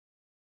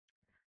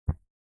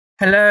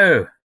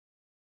Hello,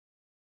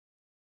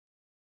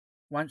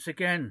 once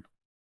again,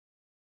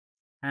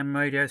 Ham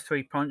Radio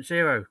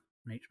 3.0,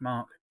 and it's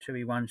Mark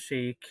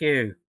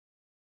 2E1CQ.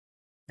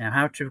 Now,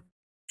 how to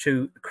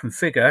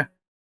configure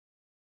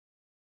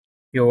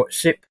your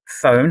SIP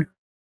phone,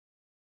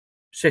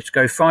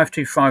 Cisco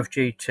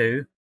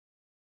 525G2,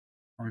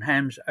 on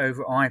hams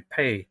over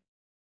IP.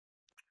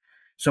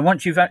 So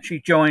once you've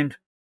actually joined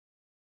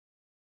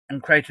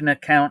and created an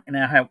account in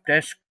our help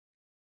desk,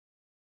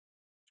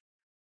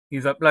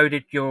 you've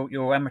uploaded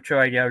your amateur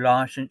radio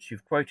license,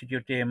 you've quoted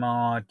your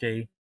DMR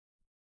ID.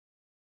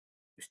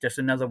 It's just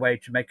another way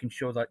to making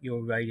sure that you're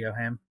a radio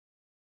ham.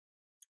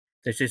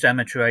 This is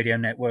amateur radio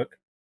network,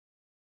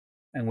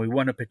 and we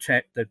want to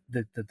protect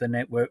the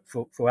network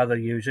for other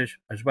users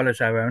as well as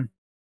our own.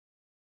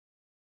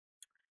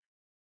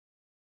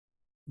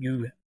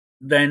 You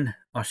then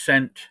are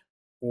sent,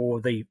 or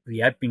the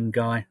admin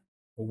guy,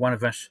 or one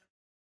of us,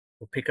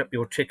 will pick up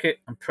your ticket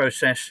and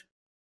process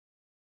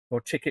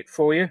your ticket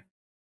for you.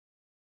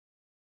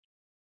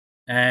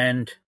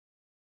 And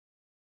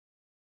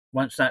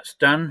once that's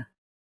done,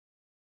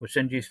 we'll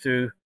send you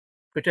through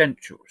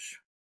credentials.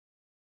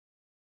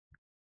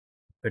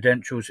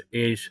 Credentials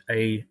is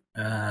a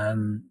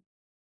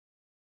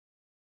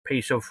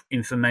piece of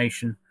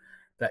information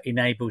that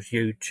enables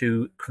you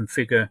to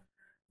configure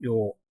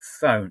your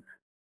phone.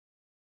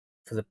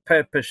 For the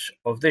purpose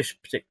of this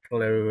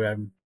particular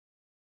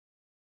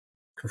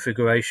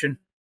configuration,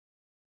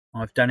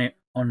 I've done it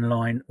on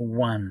line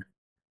 1.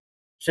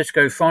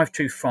 Cisco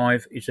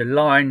 525 is a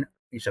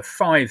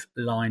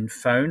 5-line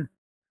phone.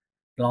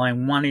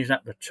 Line 1 is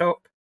at the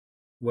top.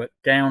 Work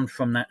down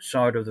from that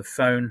side of the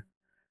phone.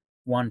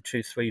 1,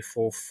 2, 3,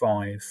 4,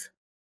 5.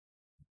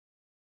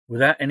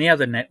 Without any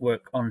other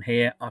network on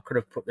here, I could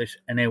have put this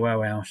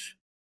anywhere else.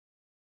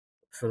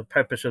 For the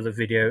purpose of the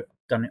video,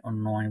 I've done it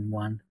on line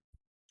 1.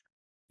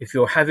 If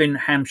you're having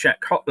Ham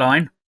Shack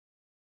Hotline,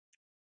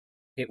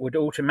 it would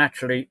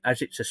automatically,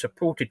 as it's a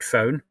supported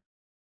phone,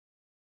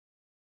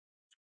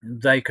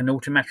 they can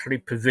automatically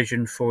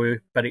provision for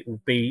you, but it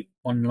will be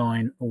on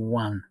line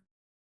 1.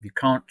 You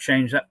can't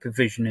change that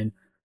provisioning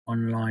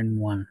on line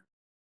 1.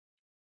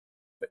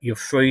 But you're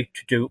free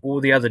to do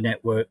all the other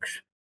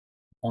networks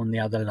on the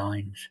other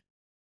lines.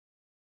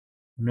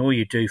 And all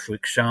you do, for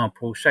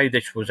example, say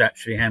this was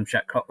actually Ham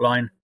Shack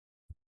Hotline,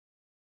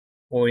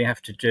 all you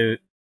have to do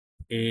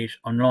is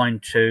on line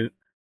 2,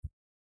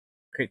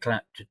 click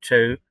that to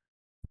 2,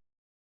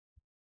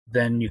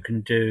 then you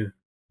can do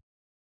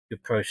your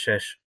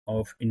process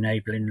of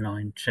enabling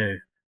line 2.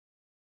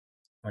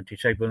 I'll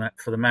disable that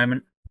for the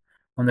moment.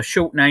 On the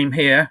short name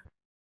here,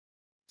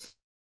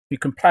 you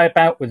can play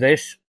about with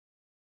this.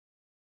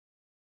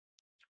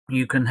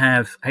 You can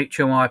have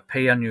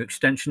HOIP on your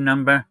extension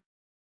number,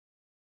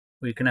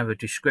 or you can have a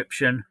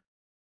description,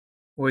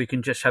 or you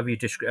can just have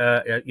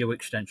your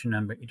extension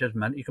number. It doesn't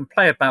matter. You can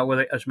play about with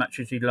it as much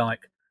as you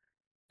like.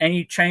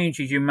 Any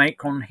changes you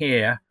make on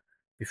here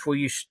before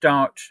you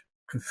start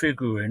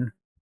configuring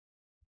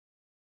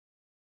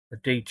the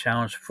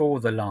details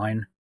for the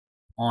line,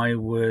 I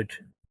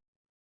would...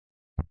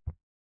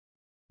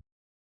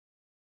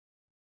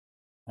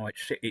 Oh,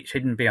 it's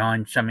hidden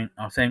behind something,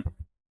 I think.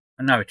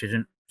 No, it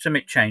isn't.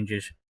 Submit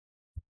changes.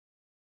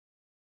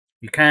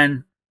 You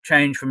can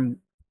change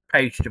from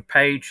page to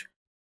page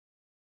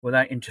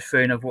without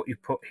interfering with what you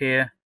put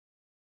here.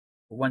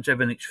 But once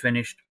everything's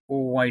finished,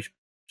 always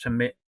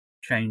submit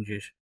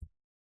changes.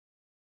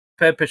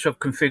 Purpose of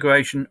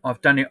configuration,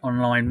 I've done it on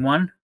line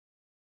 1.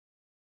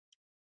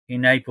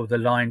 Enable the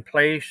line,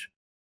 please.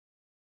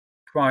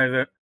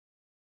 Private.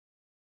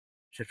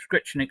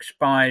 Subscription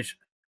expires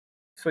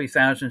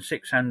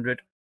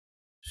 3,600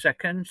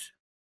 seconds.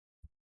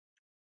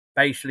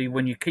 Basically,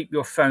 when you keep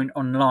your phone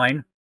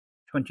online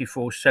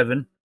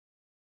 24/7,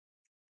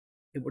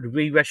 it would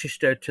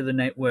re-register to the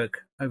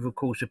network over the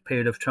course of a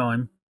period of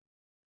time.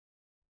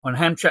 On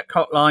Ham Shack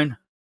Hotline,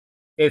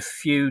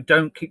 if you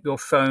don't keep your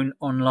phone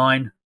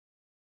online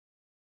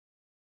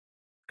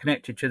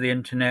connected to the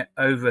internet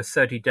over a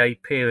 30-day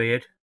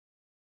period,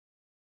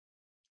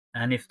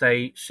 and if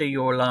they see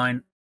your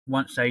line,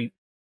 once they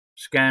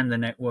scan the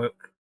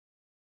network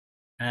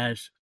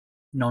as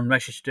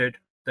non-registered,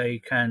 they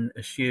can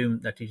assume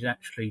that it's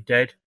actually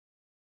dead,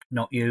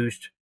 not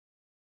used,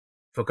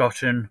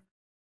 forgotten,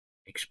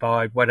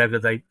 expired, whatever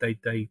they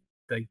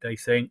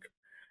think,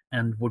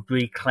 and would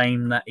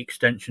reclaim that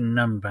extension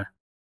number.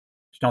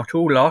 It's not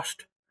all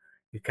lost.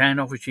 You can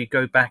obviously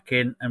go back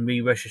in and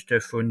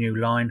re-register for a new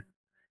line.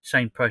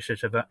 Same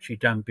process I've actually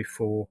done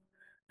before,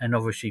 and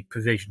obviously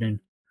provisioning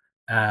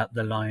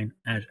the line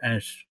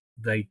as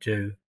they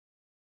do.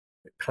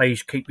 But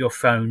please keep your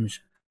phones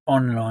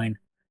online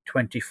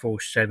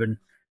 24/7,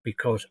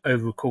 because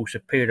over the course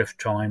of a period of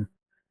time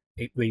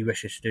it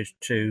re-registers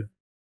to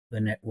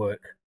the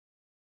network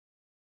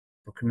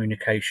for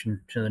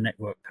communication to the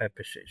network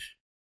purposes.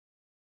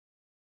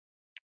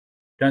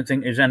 Don't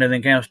think there's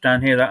anything else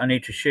down here that I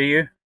need to show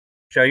you.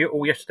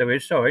 Oh yes, there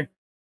is, sorry.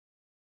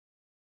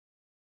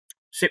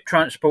 SIP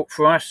transport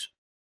for us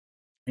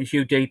is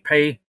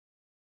UDP.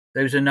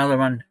 There's another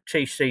one,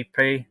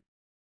 TCP,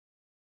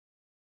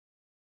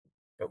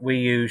 but we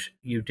use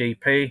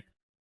UDP.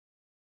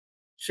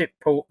 SIP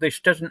port, this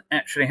doesn't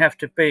actually have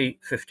to be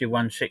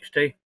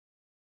 5160.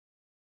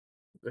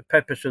 The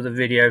purpose of the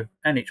video,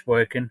 and it's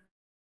working,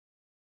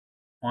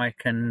 I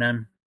can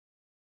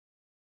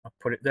I'll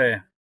put it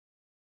there.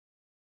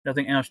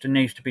 Nothing else that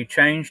needs to be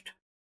changed.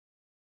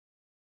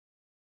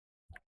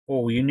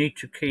 Or you need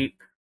to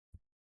keep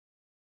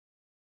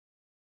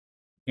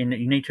you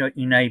need to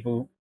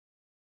enable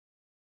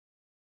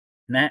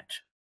NAT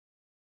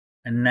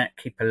and NAT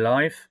keep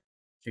alive,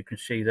 as you can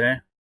see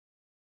there.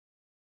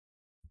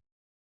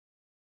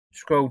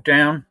 Scroll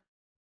down.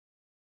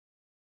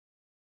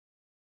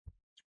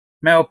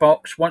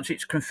 Mailbox, once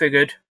it's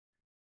configured,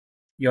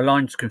 your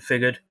line's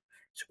configured,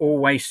 it's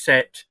always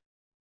set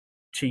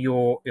to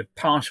your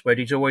password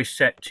is always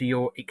set to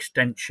your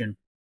extension.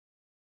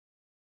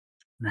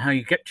 And how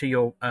you get to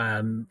your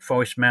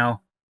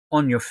voicemail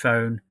on your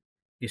phone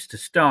is the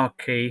star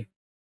key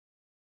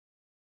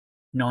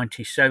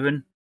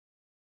 97,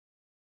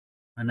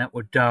 and that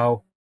would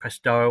press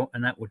dial,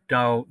 and that would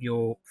dial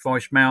your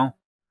voicemail.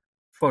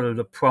 Follow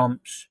the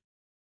prompts.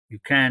 You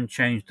can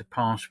change the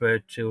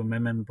password to a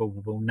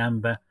memorable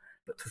number,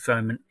 but for the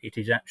moment it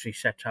is actually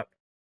set up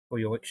for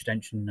your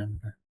extension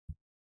number.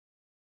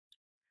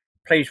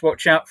 Please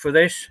watch out for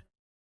this.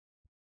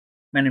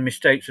 Many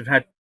mistakes have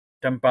had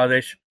done by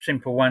this,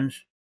 simple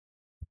ones.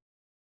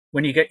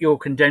 When you get your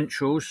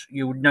credentials,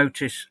 you would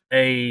notice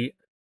a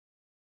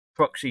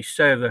proxy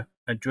server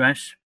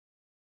address.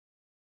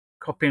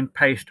 Copy and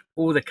paste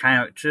all the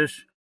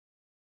characters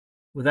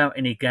without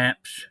any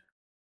gaps,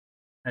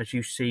 as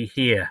you see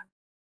here.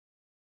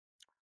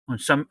 On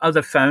some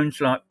other phones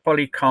like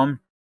Polycom,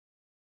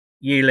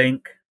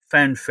 Yealink,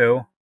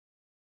 Fanfil,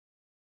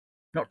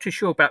 not too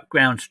sure about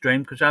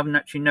Groundstream because I haven't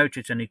actually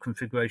noticed any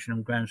configuration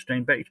on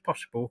Groundstream, but it's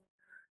possible.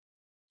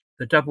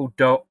 The double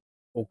dot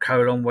or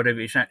colon,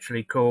 whatever it's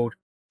actually called,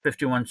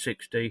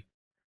 5160,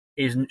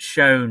 isn't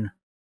shown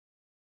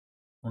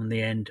on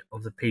the end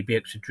of the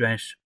PBX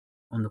address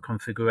on the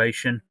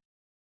configuration.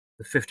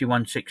 The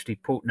 5160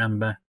 port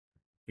number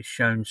is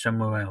shown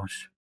somewhere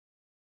else.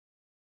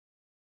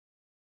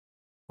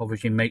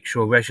 Obviously make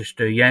sure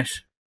register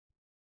yes.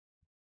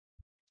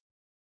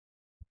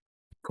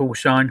 Call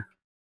sign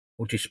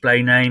or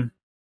display name.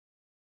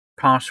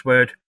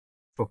 Password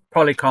for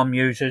Polycom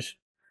users.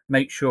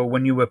 Make sure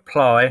when you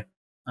apply,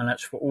 and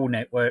that's for all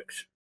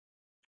networks,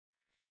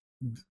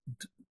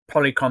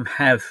 Polycom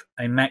have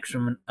a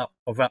maximum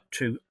of up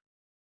to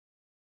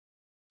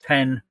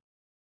 10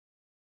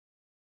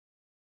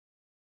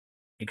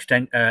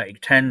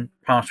 10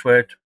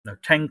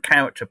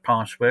 character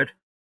password.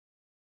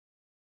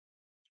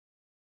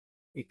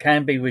 It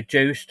can be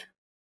reduced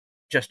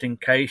just in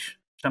case.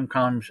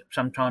 Sometimes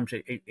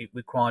it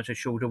requires a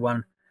shorter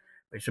one.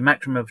 But it's a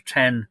maximum of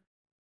 10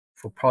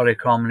 for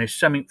Polycom, and there's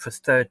something for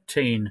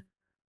 13.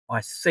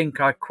 I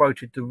think I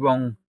quoted the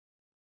wrong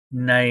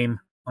name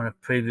on a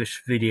previous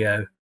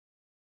video.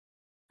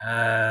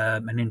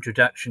 An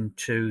introduction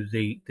to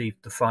the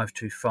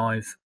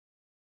 525,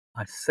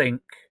 I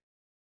think,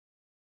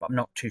 but I'm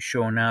not too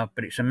sure now.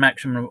 But it's a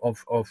maximum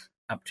of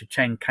up to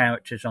 10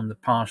 characters on the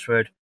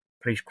password.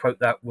 Please quote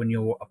that when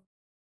you're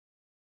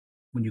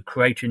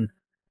creating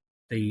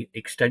the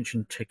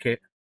extension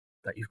ticket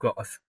that you've got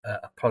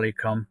a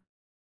Polycom.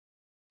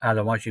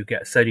 Otherwise, you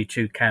get a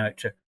 32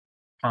 character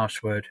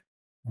password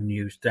and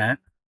use that.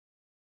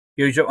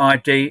 User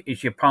ID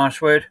is your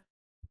password.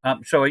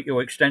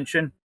 Your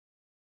extension.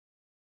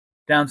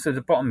 Down to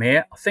the bottom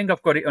here, I think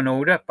I've got it in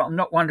order, but I'm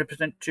not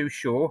 100% too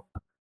sure.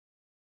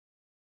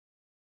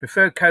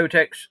 Preferred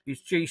codec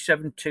is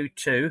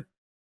G722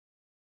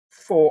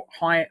 for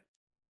high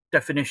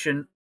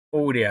definition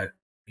audio.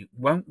 It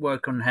won't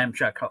work on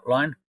Hamshack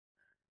hotline,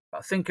 but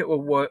I think it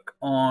will work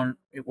on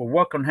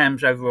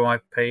hams over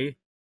IP.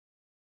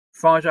 As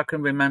far as I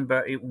can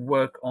remember, it will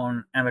work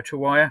on amateur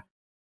wire.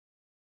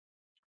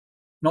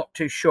 Not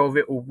too sure if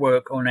it will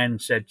work on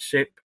NZ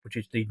SIP, which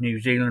is the New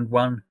Zealand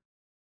one.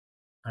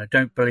 I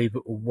don't believe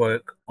it will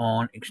work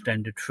on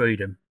Extended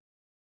Freedom.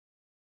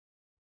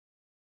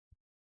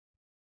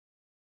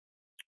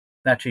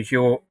 That is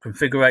your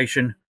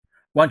configuration.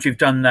 Once you've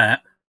done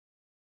that,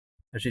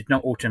 as it's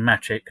not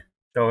automatic,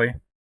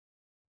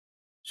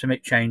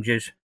 submit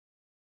changes.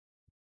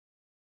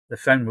 The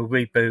phone will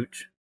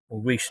reboot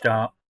or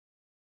restart,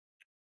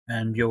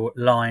 and your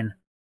line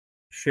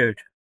should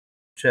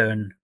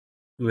turn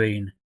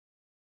green.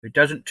 If it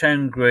doesn't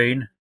turn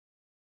green,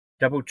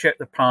 double check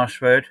the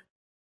password,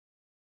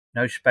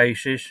 no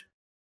spaces,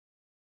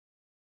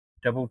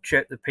 double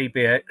check the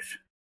PBX,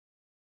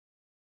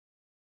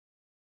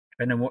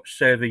 depending on what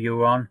server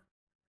you're on,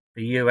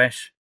 the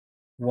US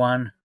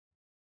 1,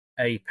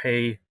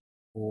 AP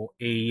or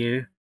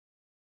EU.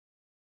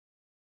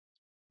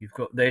 You've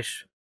got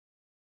this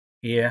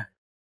here.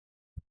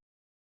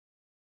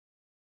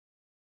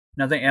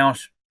 Nothing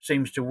else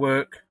seems to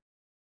work.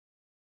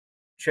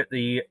 Check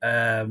the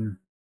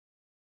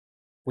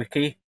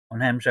wiki on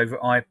hams over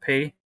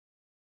IP.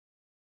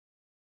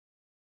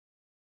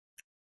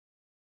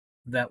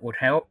 that would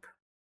help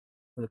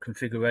for the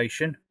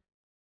configuration.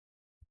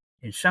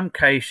 In some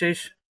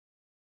cases,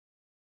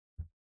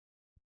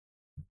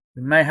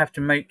 we may have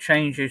to make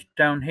changes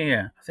down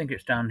here. I think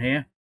it's down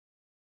here,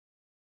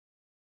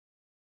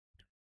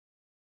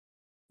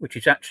 which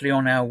is actually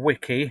on our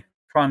wiki,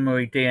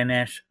 primary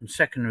DNS and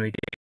secondary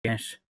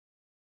DNS.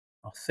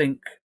 I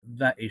think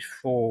that is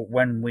for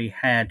when we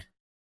had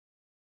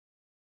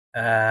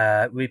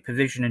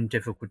reprovisioning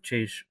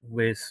difficulties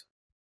with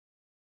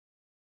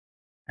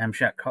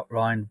Hamshack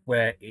Hotline,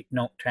 where it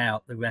knocked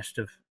out the rest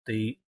of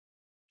the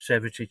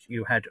services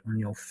you had on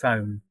your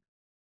phone.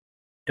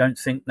 Don't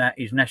think that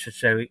is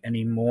necessary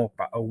anymore,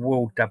 but I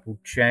will double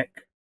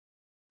check.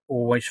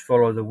 Always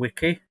follow the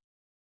wiki.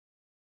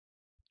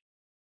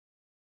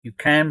 You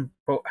can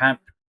put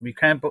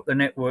the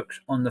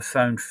networks on the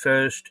phone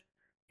first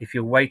if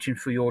you're waiting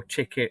for your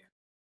ticket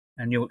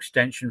and your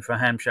extension for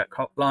Hamshack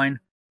Hotline.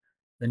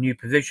 The new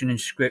provisioning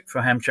script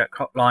for Hamshack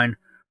Hotline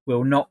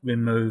will not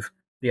remove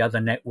the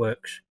other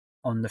networks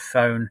on the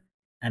phone,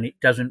 and it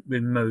doesn't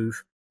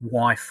remove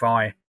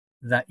Wi-Fi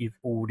that you've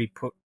already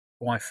put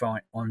Wi-Fi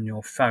on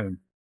your phone.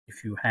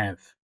 If you have,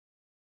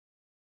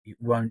 it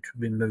won't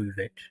remove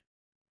it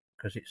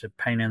because it's a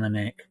pain in the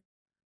neck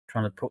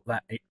trying to put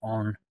that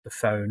on the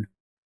phone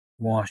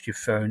whilst your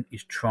phone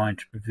is trying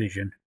to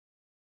provision.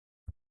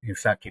 In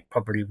fact, it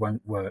probably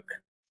won't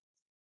work.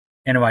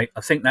 Anyway,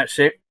 I think that's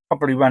it.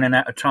 Probably running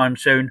out of time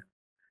soon.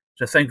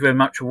 So thank you very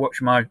much for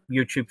watching my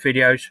YouTube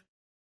videos.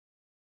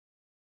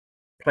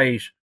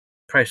 Please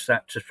press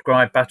that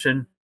subscribe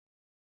button.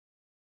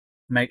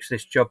 Makes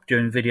this job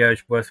doing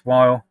videos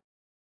worthwhile.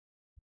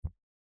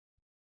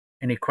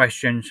 Any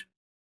questions,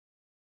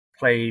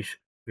 please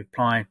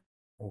reply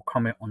or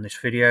comment on this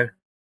video.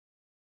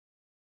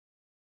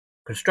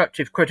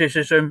 Constructive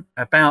criticism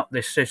about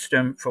this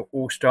system for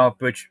All-Star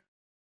Bridge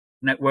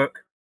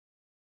network,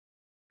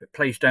 but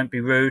please don't be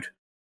rude.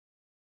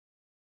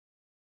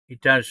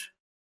 It does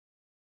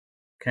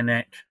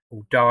connect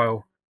or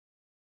dial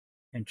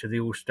into the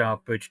All-Star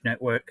Bridge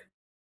network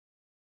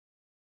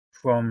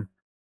from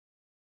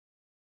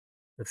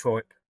the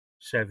VoIP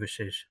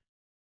services.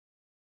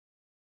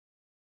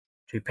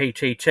 To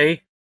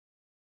PTT,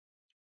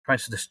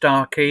 press the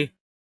star key,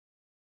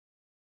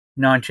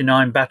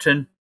 99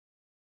 button.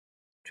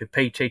 To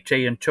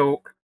PTT and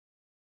talk.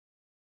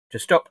 To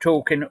stop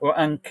talking or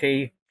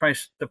unkey,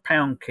 press the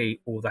pound key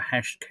or the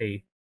hash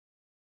key.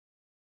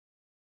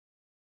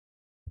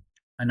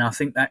 And I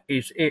think that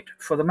is it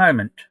for the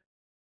moment.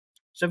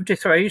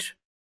 73s,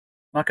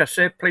 like I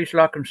said, please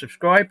like and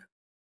subscribe.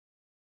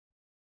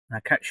 And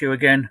I'll catch you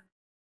again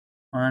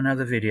on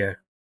another video.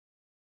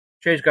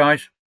 Cheers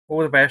guys,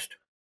 all the best.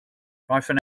 Bye for now.